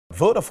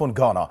Vodafone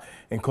Ghana,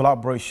 in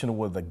collaboration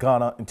with the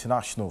Ghana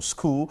International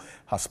School,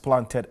 has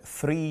planted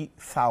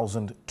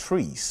 3,000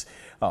 trees.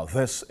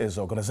 This is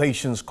the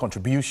organization's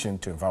contribution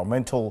to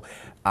environmental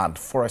and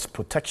forest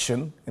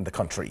protection in the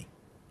country.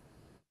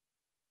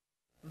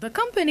 The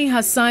company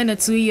has signed a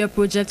 2-year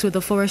project with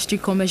the Forestry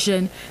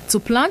Commission to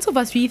plant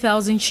over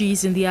 3,000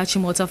 trees in the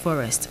Achimota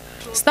forest.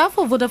 Staff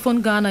of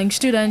Vodafone Ghana and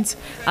students,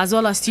 as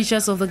well as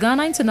teachers of the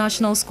Ghana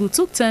International School,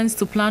 took turns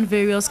to plant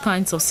various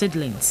kinds of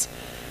seedlings.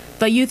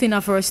 The youth in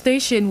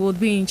afforestation would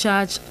be in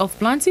charge of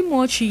planting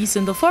more trees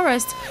in the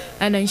forest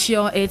and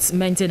ensure its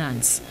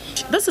maintenance.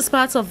 This is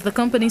part of the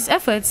company's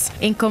efforts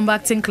in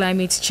combating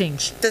climate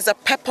change. There's a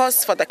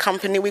purpose for the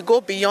company. We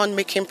go beyond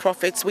making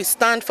profits. We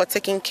stand for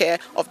taking care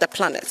of the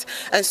planet.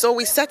 And so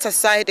we set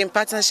aside, in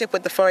partnership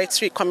with the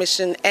Forestry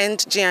Commission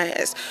and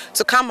GIS,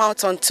 to come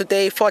out on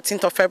today,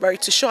 14th of February,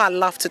 to show our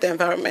love to the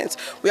environment.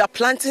 We are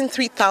planting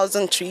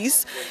 3,000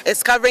 trees.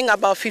 It's covering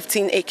about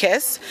 15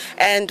 acres,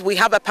 and we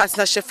have a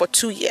partnership for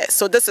 2 years.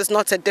 So this is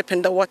not a dip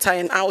in the water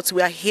and out.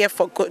 We are here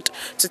for good,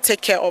 to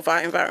take care of our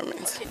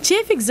environment.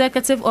 Chief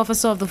Executive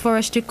Officer of the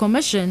Forestry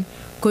Commission,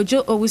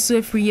 Kojo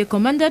Owusu-Efriye,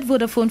 commended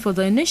Vodafone for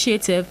the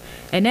initiative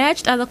and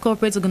urged other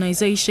corporate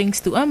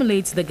organizations to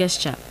emulate the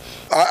gesture.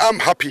 I am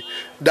happy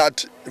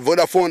that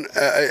Vodafone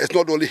is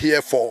not only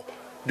here for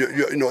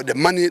the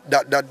money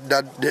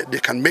that they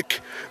can make,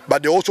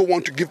 but they also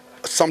want to give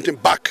something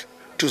back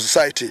to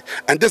society,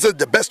 and this is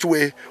the best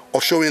way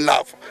of showing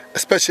love,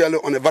 especially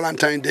on a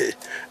Valentine's Day.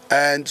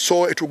 And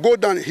so it will go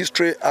down in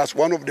history as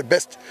one of the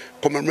best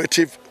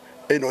commemorative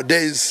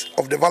days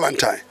of the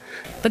Valentine.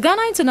 The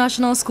Ghana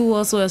International School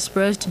also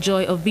expressed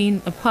joy of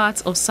being a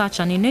part of such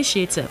an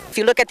initiative. If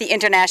you look at the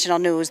international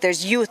news,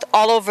 there's youth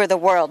all over the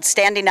world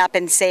standing up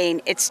and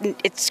saying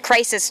it's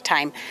crisis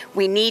time.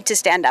 We need to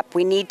stand up.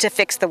 We need to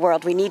fix the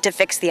world. We need to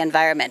fix the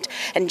environment.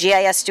 And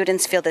GIS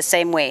students feel the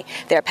same way.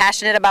 They're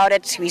passionate about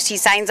it. We see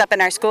signs up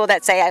in our school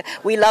that say,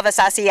 "We love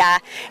Asasiya,"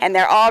 and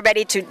they're all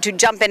ready to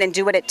jump in and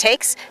do what it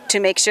takes to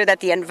make sure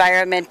that the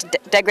environment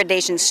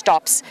degradation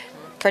stops,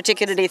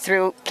 particularly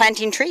through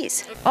planting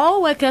trees.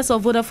 All workers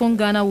of Vodafone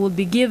Ghana will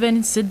be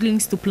given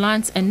seedlings to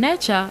plant and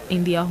nurture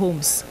in their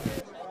homes.